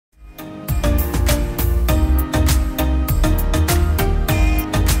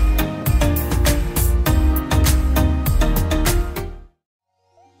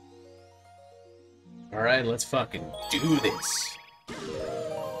Alright, let's fucking do this.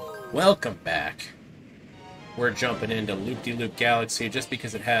 Welcome back. We're jumping into Loop-de-Loop Galaxy just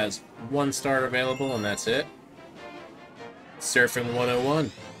because it has one star available, and that's it. Surfin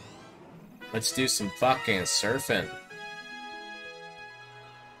 101. Let's do some fucking surfing.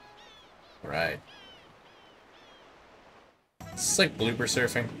 Right. It's like blooper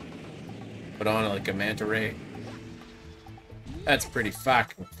surfing. Put on like a manta ray. That's pretty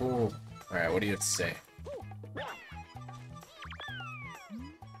fucking cool. Alright, what do you have to say?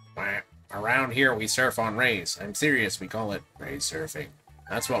 Around here we surf on rays. I'm serious, we call it ray surfing.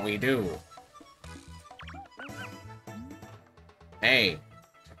 That's what we do. Hey.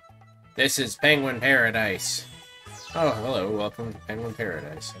 This is Penguin Paradise. Oh, hello, welcome to Penguin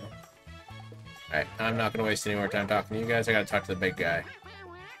Paradise. Alright, I'm not gonna waste any more time talking to you guys. I gotta talk to the big guy.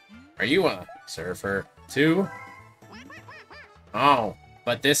 Are you a surfer, too? Oh,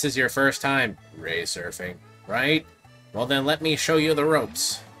 but this is your first time ray surfing, right? Well then let me show you the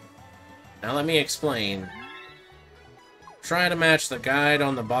ropes. Now let me explain. Try to match the guide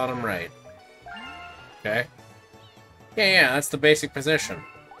on the bottom right. Okay? Yeah, that's the basic position.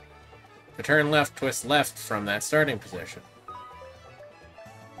 To turn left, twist left from that starting position.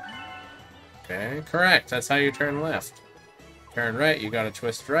 Okay, correct. That's how you turn left. Turn right, you gotta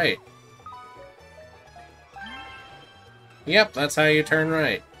twist right. Yep, that's how you turn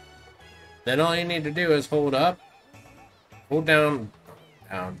right. Then all you need to do is hold down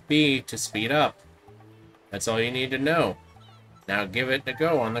B to speed up. That's all you need to know. Now give it a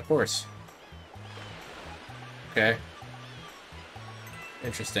go on the course. Okay.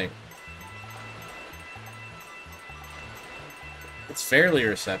 Interesting. It's fairly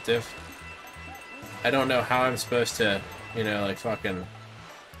receptive. I don't know how I'm supposed to, you know, like fucking...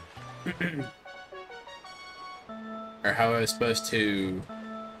 or how I was supposed to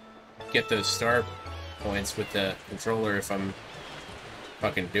get those star points with the controller if I'm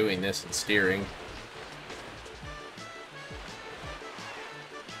fucking doing this and steering.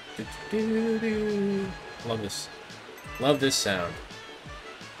 Love this. Love this sound.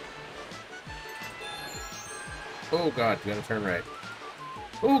 Oh god, gotta turn right.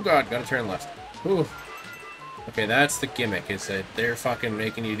 Oh god, gotta turn left. Ooh. Okay, that's the gimmick, is that they're fucking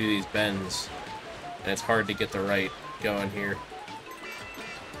making you do these bends. And it's hard to get the right going here.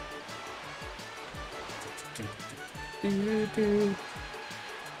 If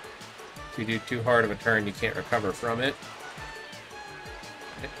you do too hard of a turn, you can't recover from it.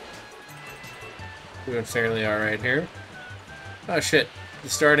 Doing fairly alright here. Oh shit, the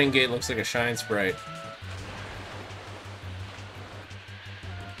starting gate looks like a shine sprite.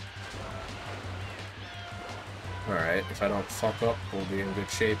 Alright, if I don't fuck up, we'll be in good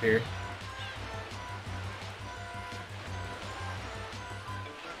shape here.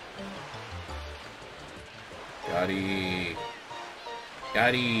 Gotti.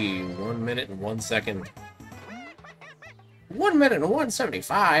 1 minute and 1 second. 1 minute and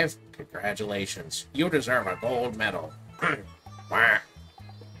 175? Congratulations. You deserve a gold medal. Why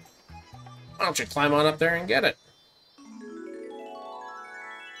don't you climb on up there and get it?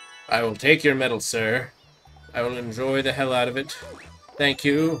 I will take your medal, sir. I will enjoy the hell out of it. Thank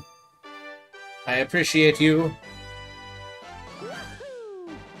you. I appreciate you.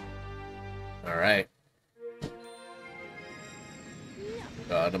 Alright.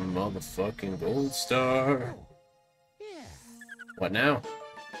 Got a motherfucking gold star. What now?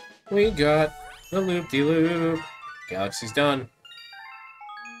 We got the loop-de-loop. Galaxy's done.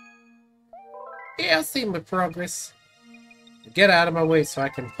 Yeah, I'll see my progress. Get out of my way so I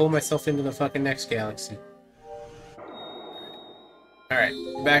can pull myself into the fucking next galaxy. Alright,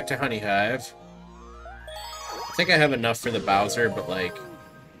 back to Honey Hive. I think I have enough for the Bowser, but like...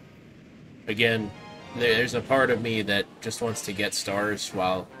 Again, there's a part of me that just wants to get stars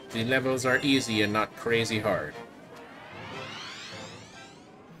while the levels are easy and not crazy hard.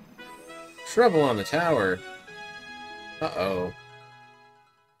 Trouble on the tower. Uh-oh.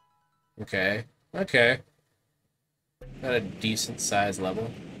 Okay. Okay. Got a decent size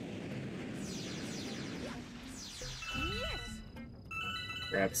level.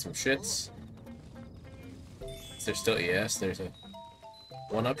 Grab some shits. Is there still... Yes, there's a...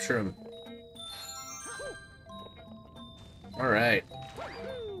 one-up shroom. Alright.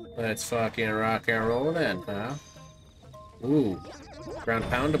 Let's fucking rock and roll then, huh? Ooh. Ground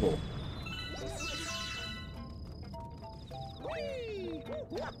poundable.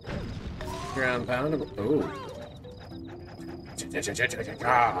 Ground poundable. Ooh.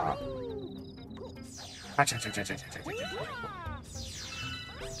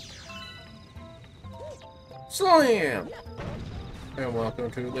 Slam! And welcome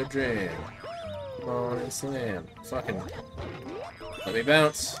to the jam. Come on and slam. Fucking... Let me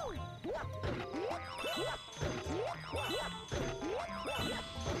bounce.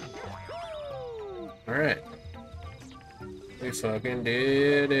 Alright. We fucking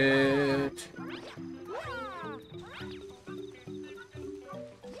did it.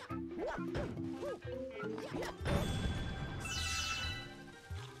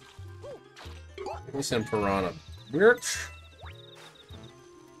 Listen, piranha. Bitch.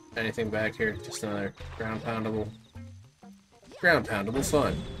 Anything back here? Just another ground poundable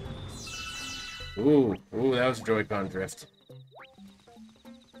fun. Ooh, that was a Joy-Con drift.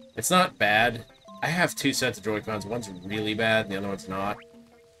 It's not bad. I have two sets of Joy-Cons. One's really bad, and the other one's not.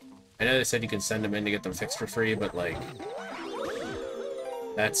 I know they said you can send them in to get them fixed for free, but, like...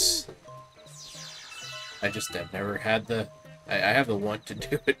 That's... I've never had the... I have the want to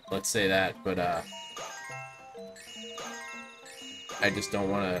do it, let's say that, but, I just don't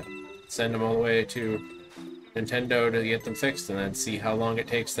want to send them all the way to Nintendo to get them fixed and then see how long it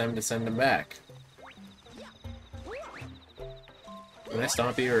takes them to send them back. Can I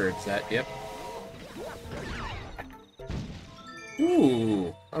stomp you, or is that... Yep.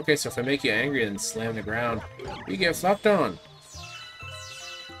 Ooh! Okay, so if I make you angry and slam the ground, you get fucked on.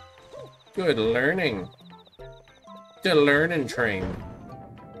 Good learning. The learning train.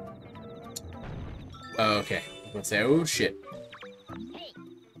 Okay. Let's say, oh shit.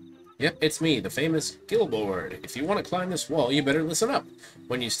 Yep, it's me, the famous Gilboard. If you want to climb this wall, you better listen up.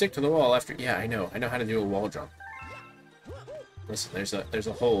 When you stick to the wall after... Yeah, I know how to do a wall jump. Listen, there's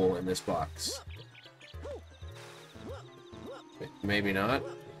a hole in this box. Maybe not.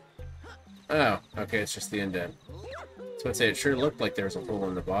 Oh, okay, it's just the indent. So I'd say it sure looked like there was a hole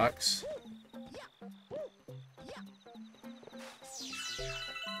in the box.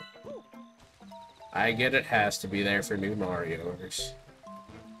 I get it has to be there for new Marios.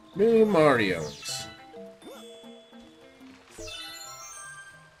 New Marios.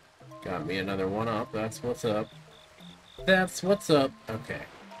 Got me another one up. That's what's up. That's what's up. Okay.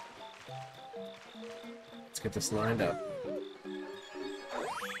 Let's get this lined up.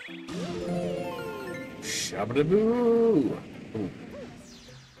 Shabba-da-boo! Ooh.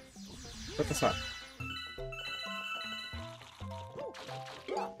 What the fuck?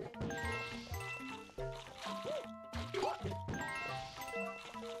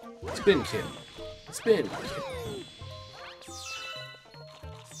 Spin kill. Spin kill.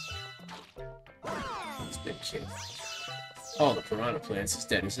 Spin kill. Oh, the piranha plants is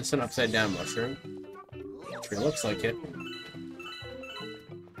dead. Is this an upside down mushroom? Sure looks like it.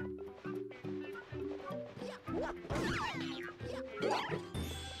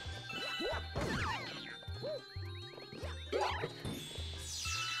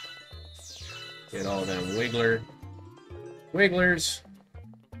 Get all them wigglers.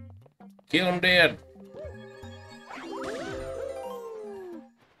 Kill them dead.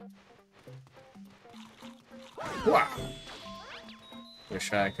 Wow.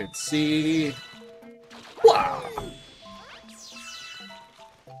 Wish I could see. Wow.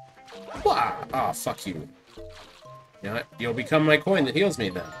 Wow. Oh, fuck you. You know what? You'll become my coin that heals me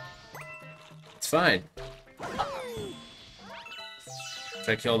then. It's fine. If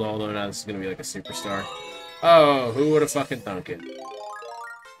I killed all of them, now this is gonna be like a superstar. Oh, who would have fucking thunk it?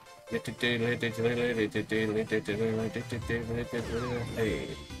 Hey.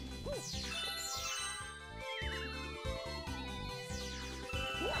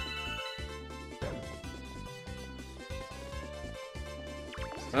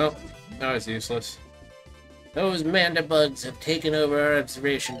 Well, that was useless. Those mandibugs have taken over our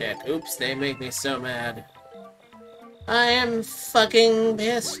observation deck. Oops, they make me so mad. I am fucking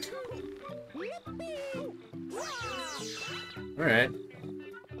pissed. Alright.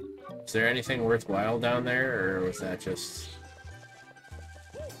 Is there anything worthwhile down there, or was that just...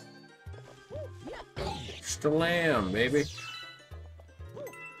 Lamb, baby.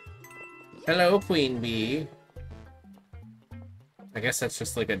 Hello, Queen Bee. I guess that's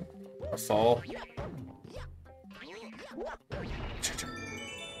just like a fall.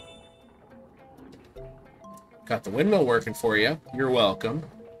 Got the windmill working for you. You're welcome.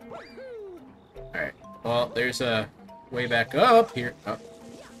 Alright. Well, there's a way back up here. Oh.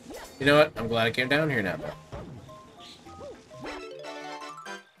 You know what? I'm glad I came down here now, though.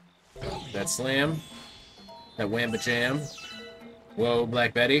 That slam. That whamba jam. Whoa,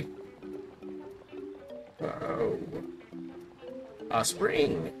 Black Betty. Oh. A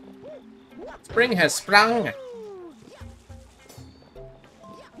spring. Spring has sprung.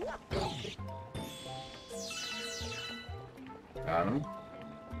 Got him.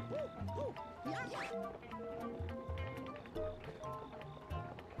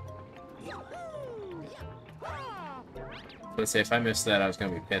 Let's say if I missed that, I was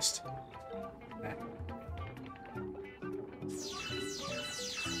gonna be pissed.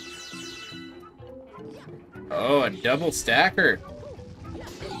 Oh, a double stacker.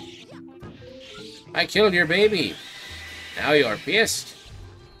 I killed your baby. Now you're pissed.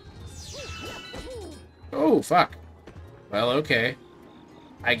 Oh, fuck. Well, okay.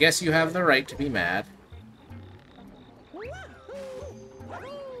 I guess you have the right to be mad.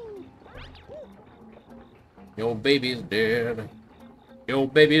 Your baby's dead. Your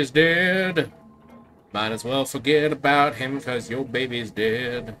baby's dead. Might as well forget about him, cause your baby's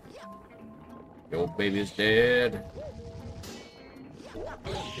dead. Your baby's dead.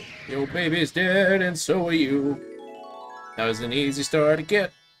 Your baby's dead, and so are you. That was an easy star to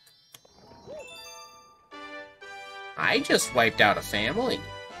get. I just wiped out a family.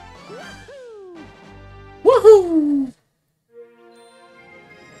 Woohoo!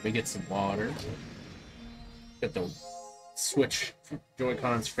 Let me get some water. Get the Switch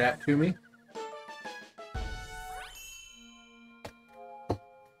Joy-Con strapped to me.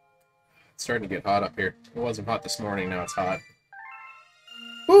 It's starting to get hot up here. It wasn't hot this morning, now it's hot.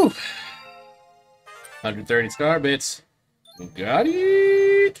 Woo! 130 star bits. Got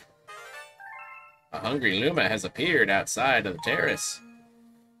it! A hungry Luma has appeared outside of the terrace.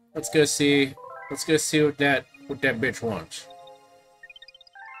 Let's go see what that bitch wants.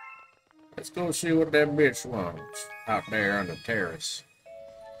 Let's go see what that bitch wants out there on the terrace.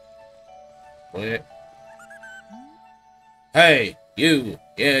 What? Hey, you!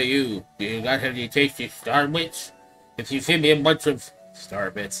 Yeah, you! Do you got any tasty star bits? If you send me a bunch of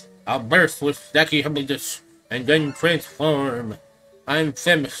star bits, I'll burst with stacky happiness and then transform. I'm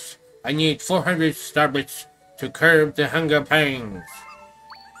famous. I need 400 star bits to curb the hunger pangs.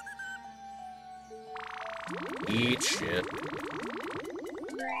 Eat shit.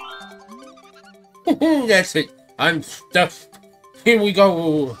 That's it. I'm stuffed. Here we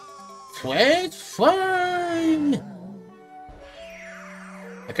go. Transform.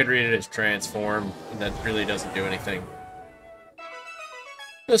 I could read it as transform, and that really doesn't do anything.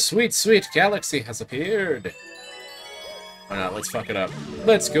 The sweet, sweet galaxy has appeared. Why not? Let's fuck it up.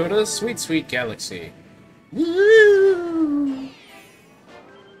 Let's go to the sweet, sweet galaxy. Woo!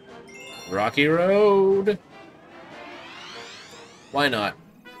 Rocky Road. Why not?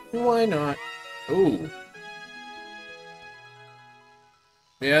 Why not? Ooh.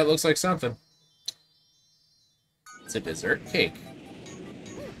 Yeah, it looks like something. It's a dessert cake.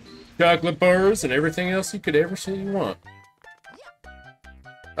 Chocolate bars and everything else you could ever say you want.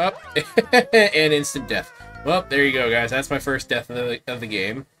 Up. And instant death. Well, there you go, guys. That's my first death of the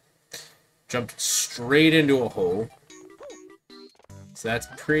game. Jumped straight into a hole. So that's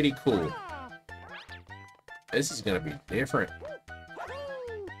pretty cool. This is gonna be different.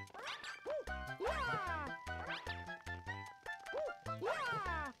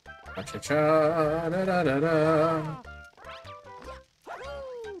 Cha-cha-cha, da-da-da-da.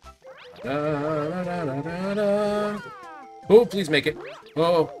 Da-da-da-da-da-da. Oh, please make it.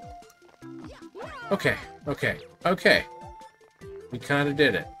 Oh. Okay, okay, okay. We kind of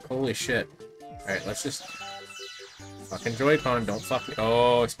did it. Holy shit. Alright, let's just... Fucking Joy-Con, don't fuck me...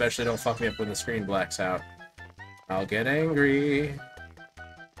 Oh, especially don't fuck me up when the screen blacks out. I'll get angry.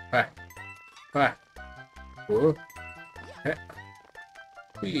 Ah. Ah. Whoa. Hey.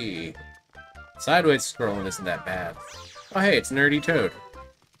 Whee. Sideways scrolling isn't that bad. Oh, hey, it's Nerdy Toad.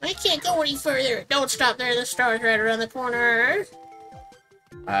 I can't go any further. Don't stop there. The star's right around the corner.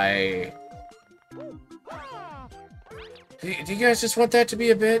 Do you guys just want that to be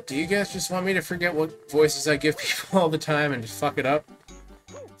a bit? Do you guys just want me to forget what voices I give people all the time and just fuck it up?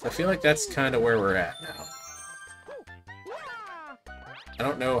 So I feel like that's kind of where we're at now. I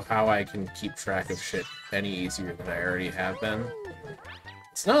don't know how I can keep track of shit any easier than I already have been.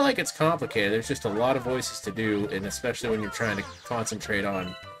 It's not like it's complicated, there's just a lot of voices to do, and especially when you're trying to concentrate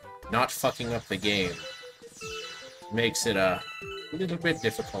on not fucking up the game. Makes it a little bit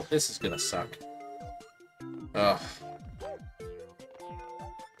difficult. This is gonna suck. Ugh.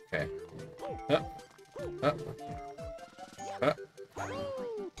 Okay. Up. Up. Up.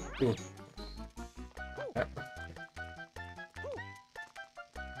 Ooh. Up.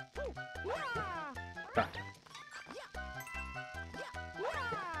 Ah.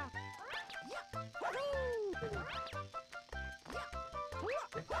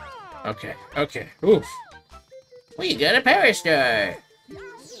 Okay, okay. Oof. We got a Power Star.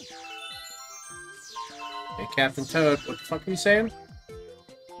 Hey, Captain Toad, what the fuck are you saying?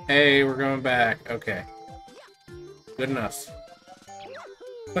 Hey, we're going back. Okay. Good enough.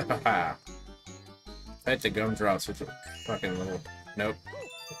 I had the gumdrops with the fucking little... Nope.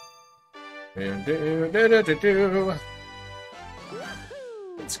 Let's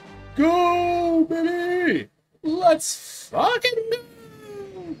go, baby! Let's fucking go!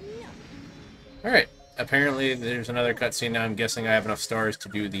 Alright, apparently there's another cutscene now. I'm guessing I have enough stars to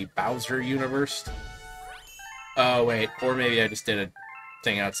do the Bowser universe. Oh, wait, or maybe I just did a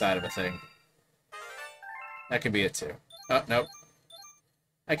thing outside of a thing. That could be it, too. Oh, nope.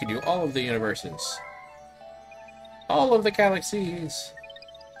 I can do all of the universes. All of the galaxies.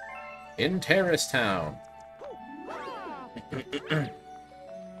 In Terrace Town.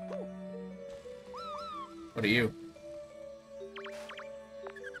 What are you?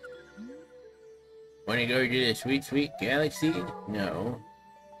 Wanna go to the sweet, sweet galaxy? No.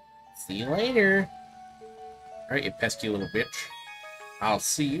 See you later. Alright, you pesky little bitch. I'll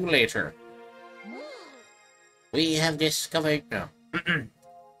see you later. We have discovered... No.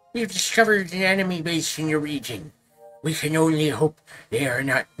 We've discovered an enemy base in your region. We can only hope they are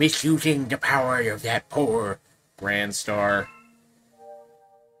not misusing the power of that poor... Grand Star.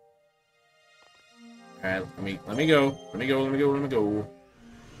 Alright, let me go. Let me go.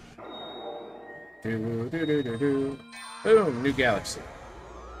 Boom, new galaxy.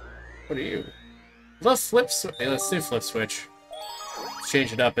 What are you? Let's do flip switch. Let's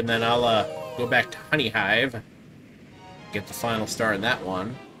change it up, and then I'll go back to Honey Hive. Get the final star in that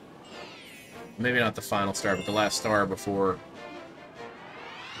one. Maybe not the final star, but the last star before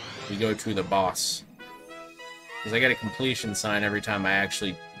we go to the boss. Because I get a completion sign every time I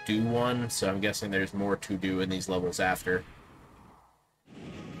actually do one, so I'm guessing there's more to do in these levels after.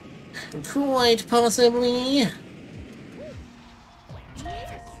 Quite possibly.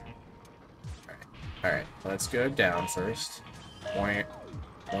 Alright, let's go down first. Boing,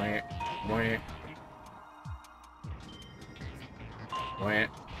 boing, boing. Boing.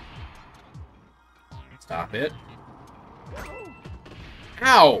 Stop it.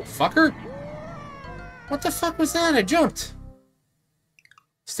 Ow, fucker! What the fuck was that? I jumped!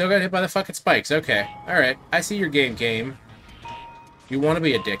 Still got hit by the fucking spikes. Okay. Alright. I see your game. You want to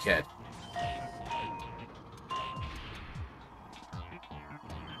be a dickhead.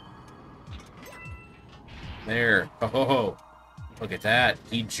 There. Oh, ho, ho. Look at that.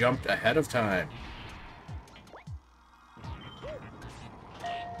 He jumped ahead of time.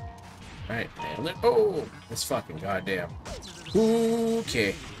 Alright, nailed it. Oh! This fucking goddamn.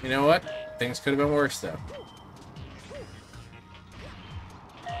 Okay. You know what? Things could have been worse, though.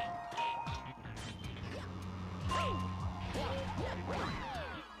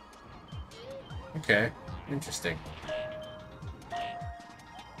 Okay. Interesting.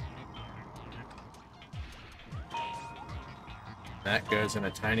 That goes in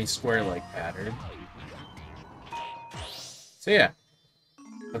a tiny square-like pattern. So yeah.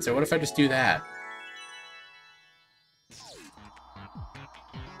 Let's say, what if I just do that?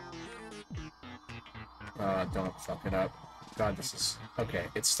 Don't fuck it up. God, this is... Okay,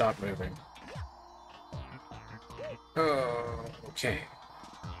 it stopped moving. Oh, okay.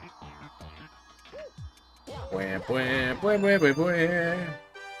 Wham, wham, wham, wham, wham, wham.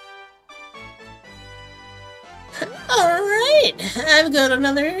 Alright, I've got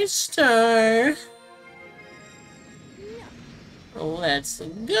another star. Let's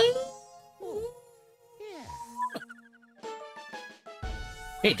go.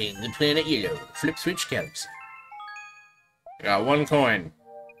 Hitting the planet yellow. Flip switch galaxy. I got 1 coin.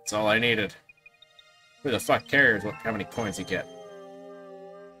 That's all I needed. Who the fuck cares how many coins you get?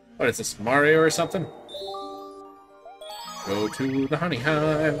 What is this, Mario or something? Go to the Honey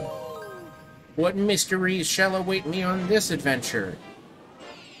Hive. What mysteries shall await me on this adventure?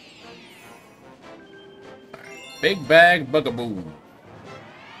 Big Bag Bugaboo.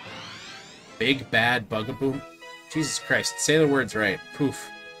 Big Bad Bugaboo? Jesus Christ, say the words right. Poof.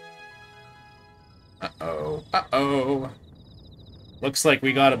 Uh-oh. Uh-oh. Looks like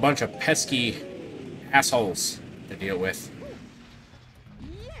we got a bunch of pesky assholes to deal with.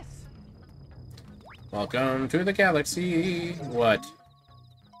 Welcome to the galaxy. What?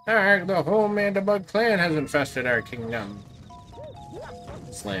 The whole Mandabug clan has infested our kingdom.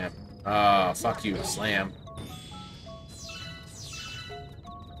 Slam. Oh, fuck you, Slam.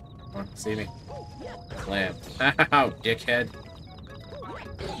 Come on, see me. Slam. Ow, dickhead.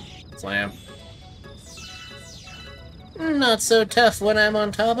 Slam. Not so tough when I'm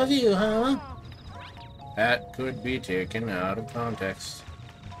on top of you, huh? That could be taken out of context.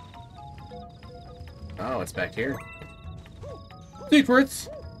 Oh, it's back here. Secrets!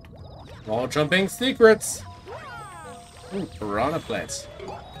 Wall jumping secrets! Ooh, piranha plants.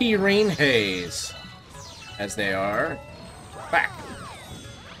 Pea-rain haze. As they are. Whack!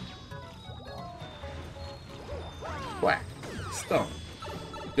 Whack. Stone.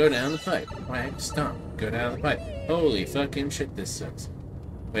 Go down the pipe. Whack, stomp. Go down the pipe. Holy fucking shit, this sucks.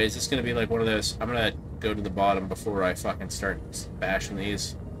 Wait, is this gonna be like one of those? I'm gonna go to the bottom before I fucking start bashing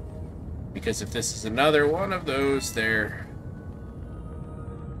these. Because if this is another one of those, there.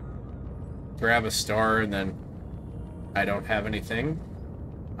 Grab a star and then I don't have anything,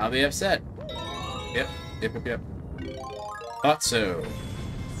 I'll be upset. Yep. Thought so.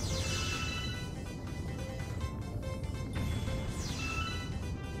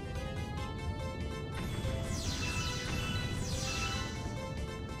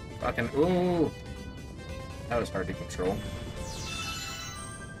 Fucking, ooh. That was hard to control.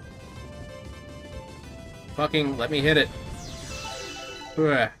 Fucking, let me hit it.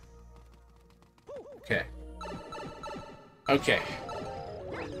 Ugh. Okay. Okay.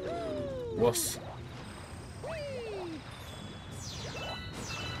 Woof.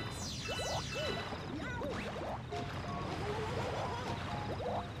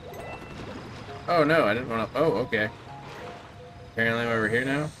 Oh no, I didn't want to. Oh, okay. Apparently I'm over here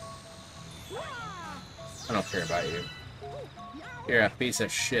now. I don't care about you. You're a piece of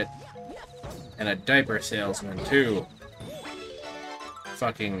shit. And a diaper salesman, too.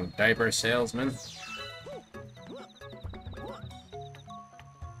 Fucking diaper salesman.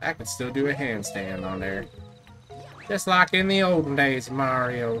 I could still do a handstand on there. Just like in the olden days,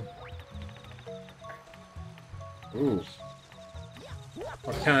 Mario. Ooh.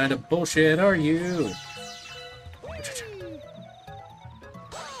 What kind of bullshit are you?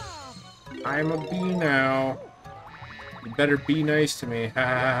 I'm a bee now. You better be nice to me. Ha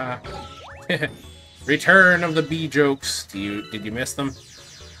ha ha. Return of the bee jokes. Did you miss them?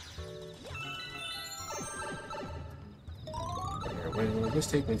 Where will this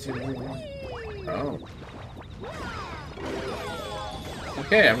take me to? Oh.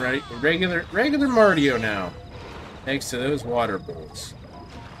 Okay, I'm ready. Regular Mario now. Thanks to those water bowls.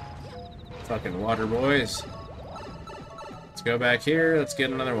 Fucking water boys. Let's go back here. Let's get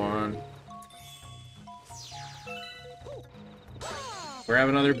another one. Grab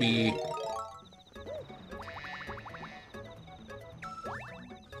another bee.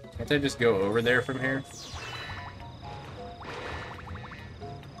 Can't I just go over there from here?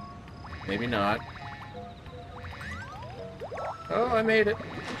 Maybe not. Oh, I made it.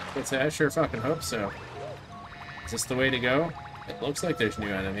 I sure fucking hope so. Is this the way to go? It looks like there's new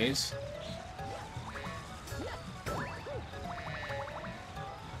enemies.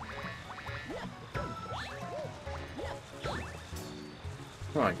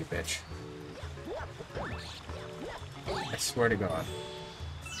 Come on, you bitch. I swear to God.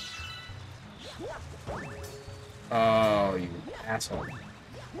 Oh, you asshole.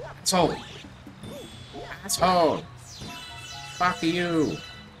 Asshole! Asshole! Fuck you!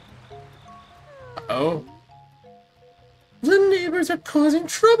 Uh-oh. The neighbors are causing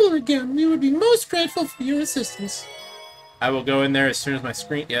trouble again. We would be most grateful for your assistance. I will go in there as soon as my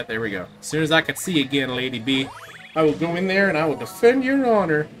screen... Yeah, there we go. As soon as I can see again, Lady B, I will go in there and I will defend your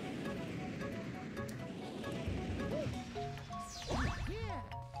honor.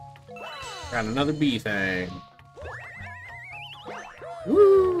 Got another bee thing.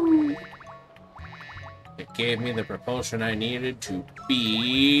 Woo! It gave me the propulsion I needed to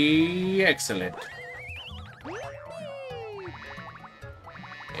be excellent.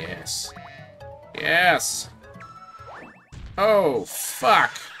 Yes. Yes! Oh,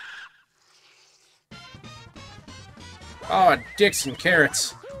 fuck! Oh, dicks and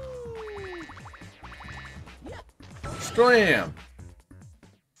carrots. Scram!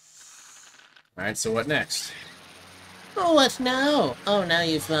 Alright, so what next? Oh, what now? Oh, now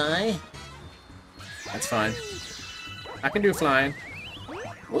you fly? That's fine. I can do flying.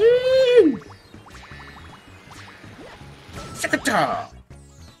 Woo! Shakata!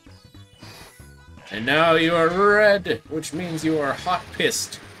 And now you are red, which means you are hot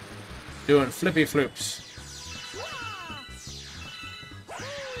pissed. Doing flippy floops.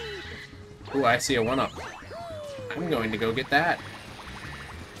 Ooh, I see a 1-up. I'm going to go get that.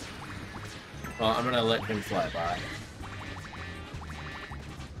 Well, I'm gonna let him fly by.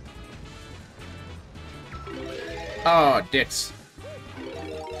 Oh, dicks.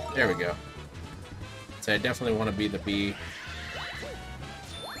 There we go. So I definitely want to be the bee.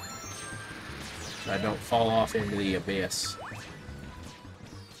 So I don't fall off into the abyss.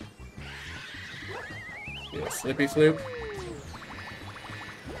 Do a flippy floop.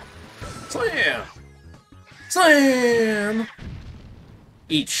 Slam! Slam!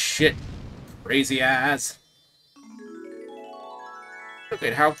 Eat shit, crazy eyes. Look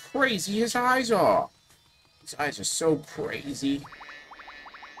at how crazy his eyes are. His eyes are so crazy.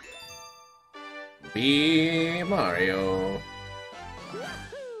 Be Mario.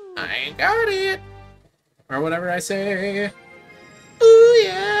 I got it! Or whatever I say. Ooh,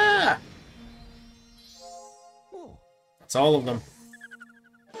 yeah! That's all of them.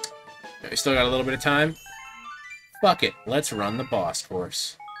 We still got a little bit of time. Fuck it, let's run the boss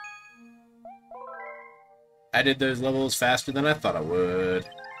course. I did those levels faster than I thought I would.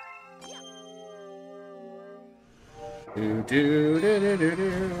 Do do do do do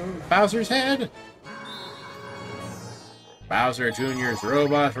do. Bowser's head. Bowser Jr.'s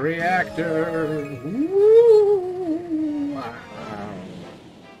robot reactor. Woo! Wow.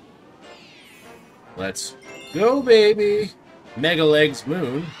 Let's go, baby. Mega Leg's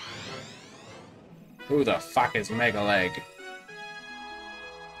moon. Who the fuck is Mega Leg?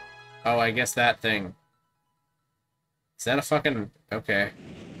 Oh, I guess that thing. Is that a fucking... Okay.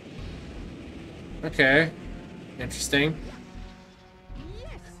 Okay. Interesting.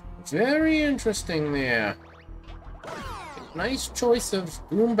 Very interesting there. Nice choice of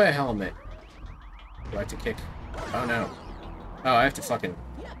Goomba helmet. Do I have to kick? Oh, no. Oh, I have to fucking...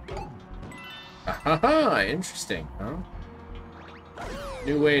 Ahaha! Interesting, huh?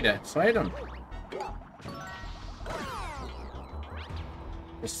 New way to fight him.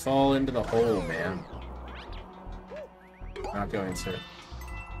 Just fall into the hole, man. Not going to.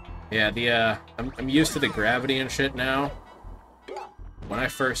 Yeah, I'm used to the gravity and shit now. When I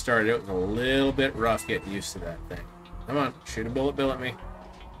first started, it was a little bit rough getting used to that thing. Come on, shoot a bullet bill at me.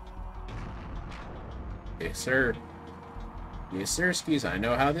 Yes, sir. Yes, sir, skis. I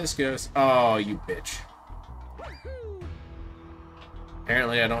know how this goes. Oh, you bitch.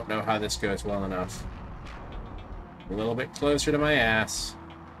 Apparently, I don't know how this goes well enough. A little bit closer to my ass.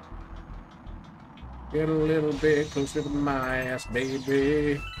 Get a little bit closer to my ass,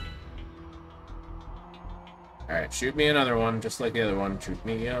 baby. Alright, shoot me another one, just like the other one. Shoot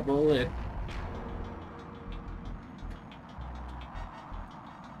me a bullet.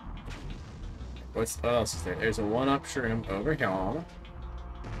 What else is there? There's a one-up shrimp over here.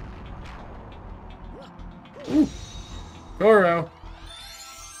 Ooh! Goro!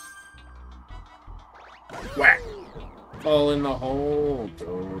 Whack! Fall in the hole,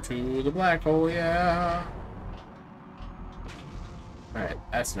 go to the black hole, yeah! Alright,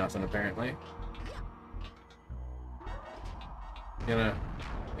 that's nothing apparently. You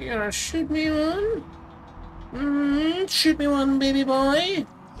gonna shoot me one? Shoot me one, baby boy!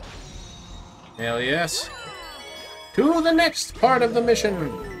 Hell yes. To the next part of the mission!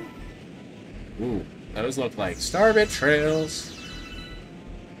 Ooh, those look like Starbit trails.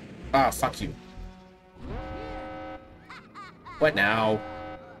 Ah, fuck you. What now?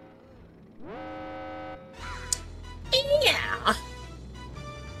 Yeah!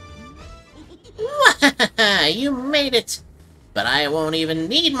 You made it! But I won't even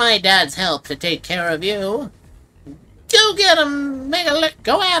need my dad's help to take care of you. Go get him, Mega Leg!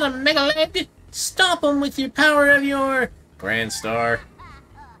 Go at him, Mega Leg! Stop him with your power of your... Grand Star.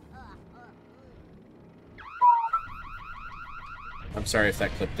 I'm sorry if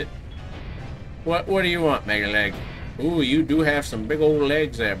that clipped it. What do you want, Mega Leg? Ooh, you do have some big old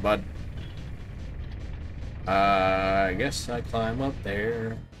legs there, bud. I guess I climb up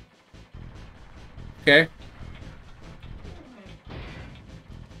there. Okay.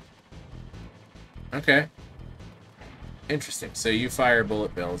 Okay. Interesting. So you fire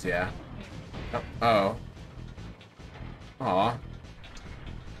bullet bills, yeah. Oh. Aw.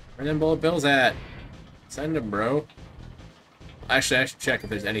 Where them bullet bills at? Send them, bro. Actually, I should check if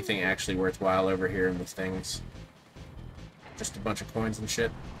there's anything actually worthwhile over here in these things. Just a bunch of coins and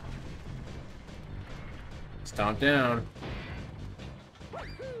shit. Stomp down.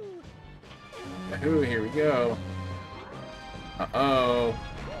 Yahoo, here we go. Uh-oh.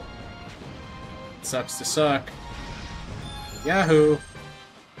 Sucks to suck. Yahoo!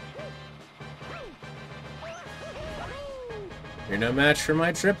 You're no match for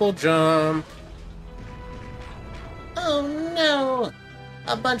my triple jump. Oh no!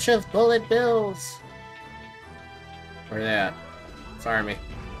 A bunch of bullet bills. Where they at? Fire me.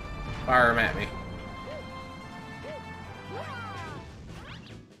 Fire them at me.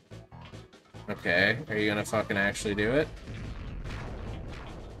 Okay, are you gonna fucking actually do it?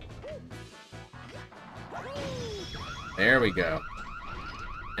 There we go.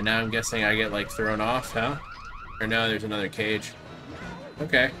 And now I'm guessing I get, like, thrown off, huh? Or no, there's another cage.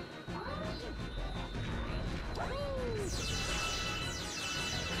 Okay.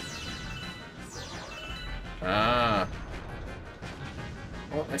 Ah.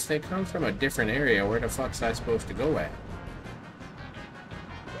 Well, if they come from a different area, where the fuck's I supposed to go at?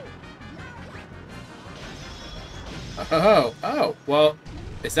 Oh, oh, well,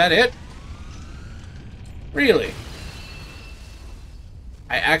 is that it? Really?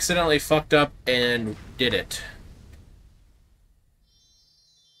 I accidentally fucked up and did it.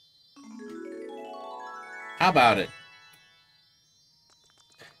 How about it?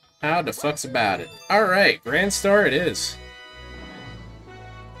 How the fuck's about it? Alright, Grand Star it is.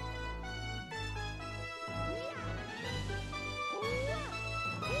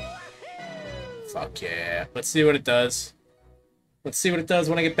 Fuck yeah. Let's see what it does. Let's see what it does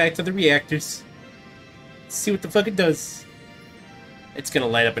when I get back to the reactors. Let's see what the fuck it does. It's gonna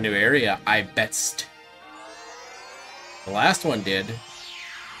light up a new area, I betst. The last one did.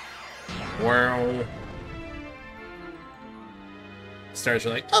 Wow. Stars are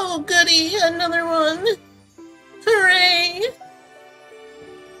like, Oh, goody, another one. Hooray!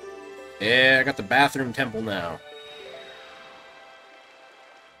 yeah, I got the bathroom temple now.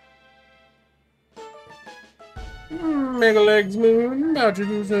 Mega Legs Moon,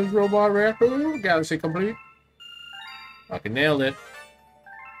 Bowser says Robot Rapper, Galaxy complete. Fucking nailed it.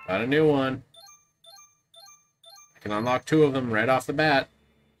 Got a new one. I can unlock 2 of them right off the bat.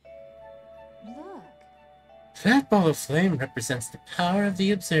 Look. That ball of flame represents the power of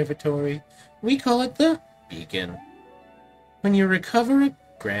the observatory. We call it the Beacon. When you recover a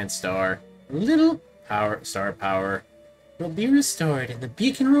Grand Star. little, Star power. will be restored and the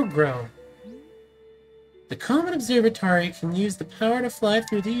beacon will grow. The common observatory can use the power to fly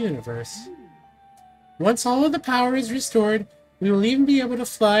through the universe. Once all of the power is restored, we will even be able to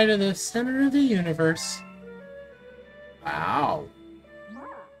fly to the center of the universe. Wow.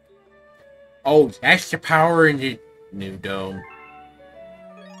 Oh, that's the power in the New dome.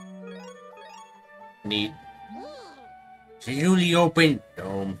 Neat. newly opened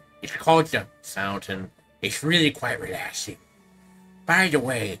Dome. It's called the Fountain. It's really quite relaxing. By the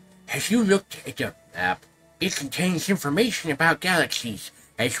way, have you looked at the Map. It contains information about galaxies,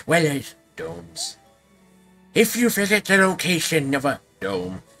 as well as Domes. if you forget the location of a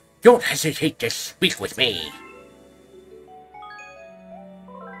Dome. don't hesitate to speak with me.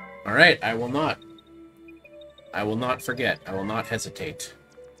 Alright, I will not. I will not forget. I will not hesitate.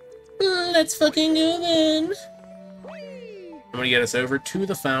 Let's fucking go then. I'm gonna get us over to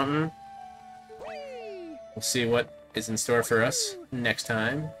the fountain. We'll see what is in store for us next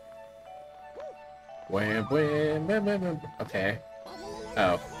time. Wham, wham, wham, wham, wham. Okay.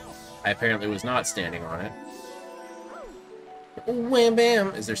 Oh. I apparently was not standing on it. Wham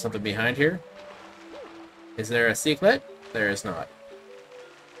bam! Is there something behind here? Is there a secret? There is not.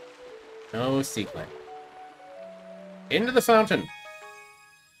 No secret. Into the fountain!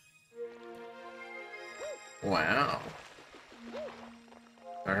 Wow.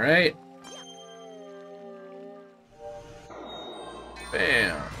 Alright.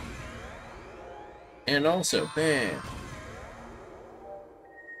 Bam. And also, bam.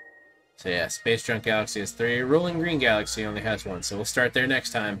 So yeah, Space Junk Galaxy has 3. Rolling Green Galaxy only has 1, so we'll start there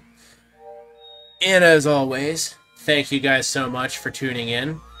next time. And as always, thank you guys so much for tuning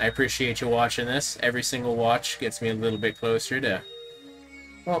in. I appreciate you watching this. Every single watch gets me a little bit closer to,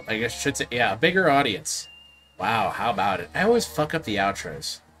 well, I guess I should say, yeah, a bigger audience. Wow, how about it? I always fuck up the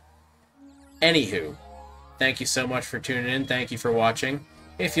outros. Anywho, thank you so much for tuning in. Thank you for watching.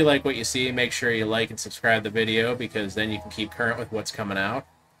 If you like what you see, make sure you like and subscribe the video, because then you can keep current with what's coming out.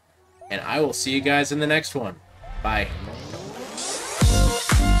 And I will see you guys in the next one. Bye.